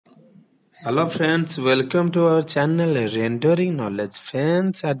Hello friends, welcome to our channel Rendering Knowledge.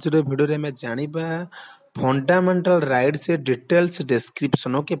 Friends, आज जो video रे मैं जानिबा fundamental writes a details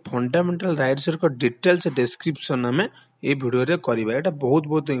description okay fundamental rights को details description हमें ए video रे करिबा एटा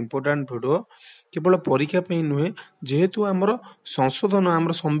बहुत इंपोर्टेंट वीडियो केवल परीक्षा पे नुहे जेहेतु हमर संशोधन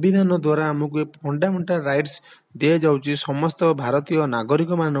हमर संविधान द्वारा हमको फंडामेंटल राइट्स दिया जाउची समस्त भारतीय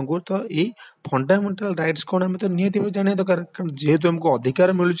नागरिक मानकू तो ए फंडामेंटल राइट्स कोन हमें तो नियति जाने दरकार जेहेतु हमको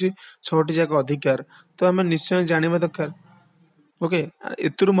अधिकार मिलुची 6टी जाक अधिकार तो हमें निश्चय जानिबा दरकार ओके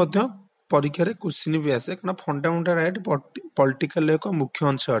एतुरु मध्य परीक्षा रे क्वेश्चन भी आसे कारण फंडामेंटल राइट पॉलिटिकल एक मुख्य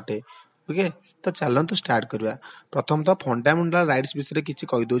अंश अटे ओके तो चलंतु स्टार्ट करबा प्रथम तो फंडामेंटल राइट्स विषय किछि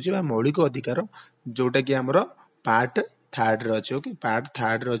कहि दोछि बा मौलिक अधिकार जोटा कि हमर पार्ट 3 रे अछि ओके पार्ट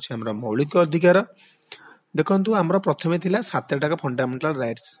 3 रे अछि हमर मौलिक अधिकार देखंतु हमर प्रथमे थिला 7टा फंडामेंटल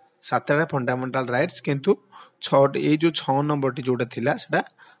राइट्स 7टा फंडामेंटल राइट्स किंतु 6 ए जो 6 नंबर टी जोटा थिला सेटा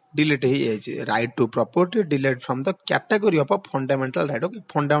डिलीट हो जाए right to property delete from the category of fundamental right okay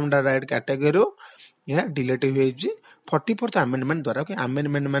fundamental right category यह डिलीट हो जाए 44th अमेंडमेंट द्वारा ओके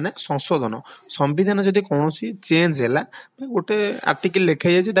अमेंडमेंट माने संशोधन संविधान जदि कोनोसी चेंज हैला गोटे आर्टिकल लिखा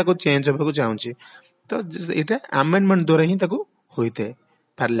जाय ताको चेंज होबा चाहूची तो एटा अमेंडमेंट द्वारा ही ताको होइते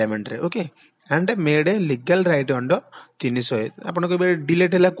पार्लियामेंट रे okay and made a legal right under 300 आपण के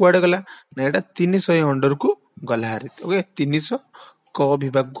डिलीट हैला कुआडे गला ना एटा 300 अंडर को गला हारि ओके 300 क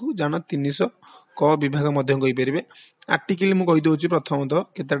विभाग को जान 300 क विभाग मध्य कहि परिबे आर्टिकल मु कहि दोछि प्रथम तो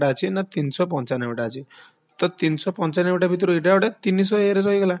केतेटा अछि ना 395 टा अछि तो 395 टा भीतर एटा ओडे 300 ए रे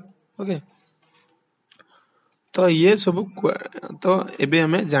रहि गला ओके तो ये सब तो एबे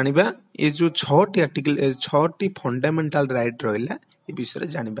हमें जानिबा ये जो 6 T article 6 T fundamental right रहिला ए विषय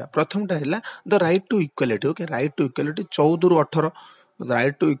जानिबा प्रथम टा हैला the right to equality okay right to equality 14 रु 18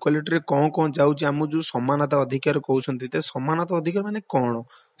 राइट टू इक्वालिटी रे कौन जाउची हम जो समानता अधिकार कहउछंती ते समानता अधिकार माने कौन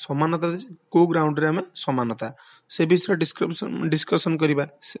समानता को ग्राउंड रे हमें समानता से विषय डिस्कशन करिबा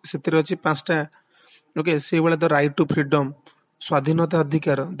सेतिर अछि पांचटा ओके से वाला द राइट टू फ्रीडम स्वाधीनता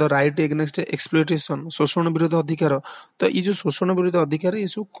अधिकार द राइट एगेंस्ट एक्सप्लॉयटेशन शोषण विरोध अधिकार तो ये जो शोषण विरोध अधिकार ये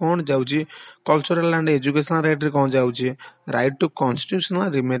सब कौन जाउची कल्चरल एंड एजुकेशनल राइट रे कौन जाउची राइट टू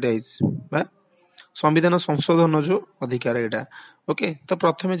कॉन्स्टिट्यूशनल रिमेडिज बा संविधान संशोधन जो अधिकार एटा ओके तो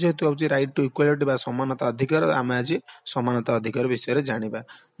प्रथमे जेहेतु आउची राइट टू इक्वालिटी बा समानता अधिकार आमे आज समानता अधिकार विषय रे जानिबा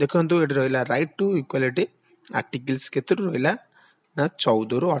देखंतु एट रहिला राइट टू इक्वालिटी आर्टिकल्स केते रहिला ना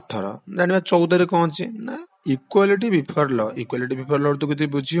 14 रु 18 जानिबा 14 रे कोन अछि ना इक्वालिटी बिफोर लॉ तो कते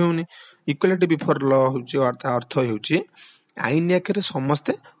बुझी होनी इक्वालिटी बिफोर लॉ होची अर्थ होची आईन आखरे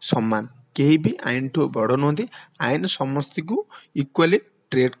समस्त समान केही भी आईन ठो बड़ नहंती आईन समस्त को इक्वाली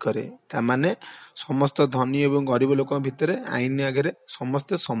ट्रेड करे ता माने समस्त धनी एवं गरीब लोक भितरे आईन आगे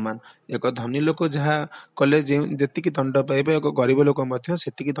समस्त समान एक धनी लोक जहा कले जेतिकी दंड पाइबे एक गरीब लोक मध्य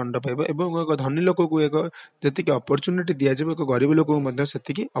सेतिकी दंड पाइबे एवं एक धनी लोक को एक जेतिकी अपॉर्चुनिटी दिया जेबो एक गरीब लोक को मध्य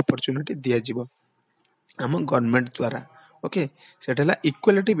सेतिकी अपॉर्चुनिटी दिया जेबो हम गवर्नमेंट द्वारा okay सेटला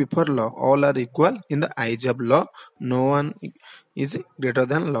equality before law all are equal in the eyes of law no one is greater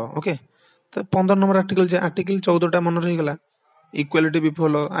than law okay तो 15 नंबर आर्टिकल 14 टा मन रही गला इक्वालिटी बिफोर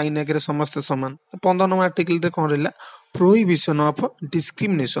लॉ आईन आगे समस्त समान 15 नंबर आर्टिकल रे कोन रहला prohibition of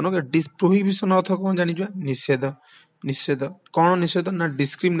discrimination okay prohibition अर्थ कोन जानि जो निषेध कोन निषेध ना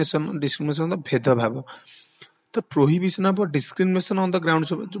डिस्क्रिमिनेशन तो भेदभाव तो prohibition of discrimination on the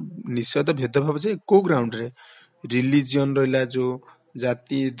ground of निषेध भेदभाव जे को ग्राउंड रे रिलीजन रहला जो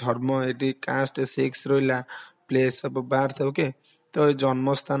जाति धर्म एटी कास्ट सेक्स रहला प्लेस ऑफ बर्थ ओके तो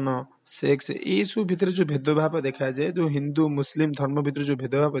जन्म स्थान सेक्स ये सब भीतर जो भेदभाव देखा जाए जो हिंदू मुस्लिम धर्म भीतर जो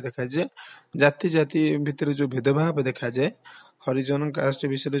भेदभाव देखा जाए जाति भीतर जो भेदभाव देखा जाए हरिजन कास्ट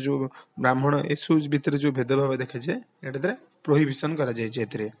विषय जो ब्राह्मण ए सब भीतर जो भेदभाव देखा जाए एटा प्रोहिबिशन करा जाए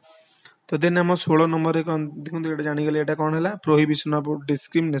जेतरे तो देन हम 16 नंबर रे देखु एटा जानि गेले एटा कोन हला prohibition of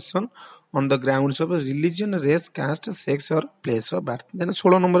discrimination on the grounds of religion race caste sex और place of birth then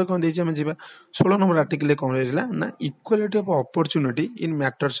 16 number कोन देछि हम जीवा 16 नंबर आर्टिकल कोन रहला ना equality of opportunity in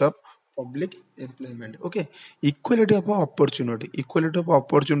matters of public employment okay equality of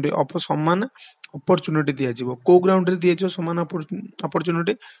opportunity of समान opportunity दिया जीवो को ग्राउंड रे दिया जो समान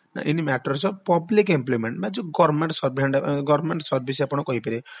अपॉर्चुनिटी ना इन मैटर्स ऑफ पब्लिक एम्प्लॉयमेंट बा जो गवर्नमेंट सर्विस आपण कहि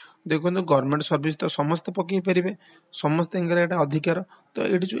पारे देखो गवर्नमेंट सर्विस तो समस्त पकई पारे समस्त एटा अधिकार तो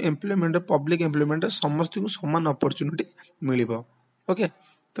एटी जो एम्प्लॉयमेंट पब्लिक एम्प्लॉयमेंट समस्त को समान अपॉर्चुनिटी मिलिबो ओके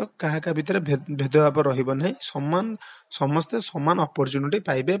तो कहा भीतर भेदभाव रहिबो नै समान समस्त समान अपॉर्चुनिटी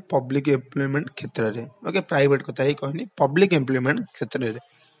पाइबे पब्लिक एम्प्लॉयमेंट क्षेत्र रे ओके प्राइवेट कथा ही कहनी पब्लिक एम्प्लॉयमेंट क्षेत्र रे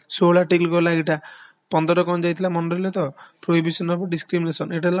 16 टिकल गला एटा 15 कोन जाइतला मन रहले तो prohibition of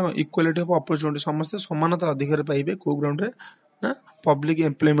discrimination Etah equality of opportunity समस्त समानता अधिकार पाइबे को ग्राउंड रे ना पब्लिक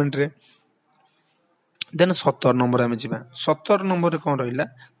एम्प्लॉयमेंट रे देन 17 नंबर आम जा 17 नंबर कौन रहा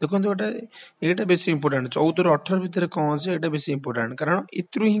देखो ये बेस इंपोर्टाट 14 ରୁ 18 भितर कौन अच्छे ये बेस इंपोर्टाट कारण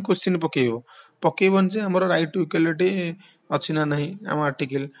इतरू ही क्वेश्चन पकेबन जे आम राइट टू इक्वालिटी अच्छी ना नहीं आम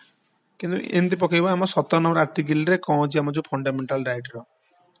आर्टिकल किंतु एमती पकेब आम 17 नंबर आर्टिकल रे कौन अच्छे आम जो फंडामेंटाल राइट रो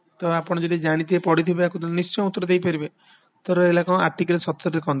तो आप जानी थे पढ़ी थे निश्चय उत्तर दे पारे तो रहा कौन आर्टिकल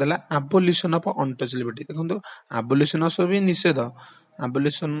 17 कौन देला आबोलिशन ऑफ अनटचेबिलिटी देखो आबोलिशन ऑफ भी निषेध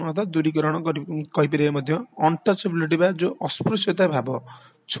आबोलिशन दूरीकरण कहीपर अनटचेबिलिटी बा जो अस्पृश्यता भाव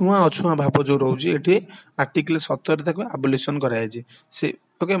छुआ अछुआ भाव जो रोचे ये आर्टिकल 17 आबोलिशन कराई से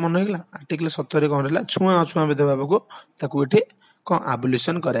ओके मन होगा आर्टिकल 17 कौन रहा छुआ अछुआ भेदभाव को ये कौन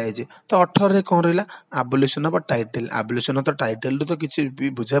आबोलिशन कराई तो 18 रे कौन रहा आबोलिशन ऑफ टाइटल आबोलिशन तो टाइटल तो किसी भी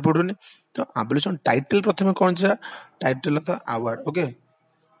बुझा पड़ुनी तो आबोलिशन टाइटल प्रथम कौन सा टाइटल ऑफ अवार्ड ओके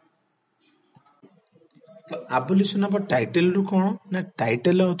तो आबोलिशन ऑफ टाइटल रु कौन ना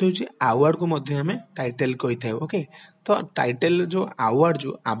टाइटल होते अवार्ड को मध्य हमें टाइटल कही था ओके तो टाइटल जो अवार्ड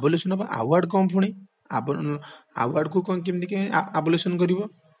जो आबोलिशन ऑफ अवार्ड कौन पुणी अवार्ड को कौन केमती आबोलिशन करिवो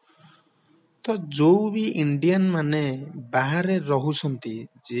तो जो भी इंडियन माने बाहर रहउछंती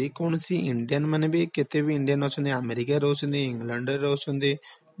जे कौन सी इंडियन माने भी केते भी इंडियन अच्छे अमेरिका रहउछंती इंग्लैंड रहउछंती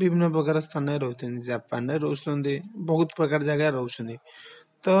विभिन्न प्रकार स्थान रहउछंती जापान रहउछंती बहुत प्रकार जगह रहउछंती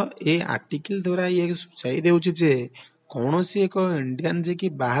तो ये आर्टिकल द्वारा ये सूचाई देउछि जे कौन सी एक इंडियन जे कि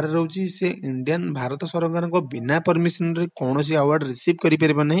बाहर रहउछि से इंडियन भारत सरकार को बिना परमिशन रे कौन सी अवार्ड रिसीव करि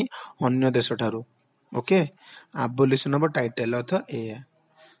परबे नहीं अन्य देश ठारो ओके एबोलिशन ऑफ टाइटल अर्थ ए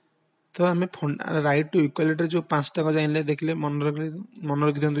तो आम राइट टू इक्वालिटी जो 5टा को जानले देखले मन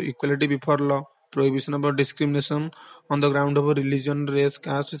रखि दियंतु equality before law prohibition of discrimination on the ground of religion race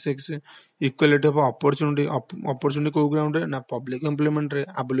caste sex equality of opportunity को ग्राउंड रे ना पब्लिक एम्प्लॉयमेंट रे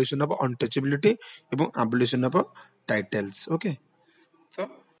एबोलिशन ऑफ अनटचेबिलिटी एवं एबोलिशन ऑफ टाइटल्स ओके तो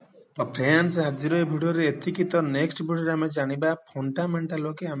तो फ्रेंड्स आज वीडियो रे एतिकी तो नेक्स्ट वीडियो रे हमें जानिबा फंडामेंटल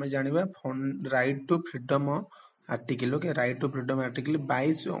ओके हमें जानिबा right to freedom article okay right to freedom article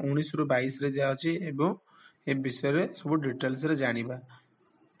 19 ରୁ 22 रे जा अछि एवं ए विषय रे सब डिटेल्स रे जानिबा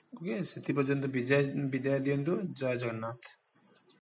ओके सेति पर्यंत विदाय दियंतु जय जगन्नाथ।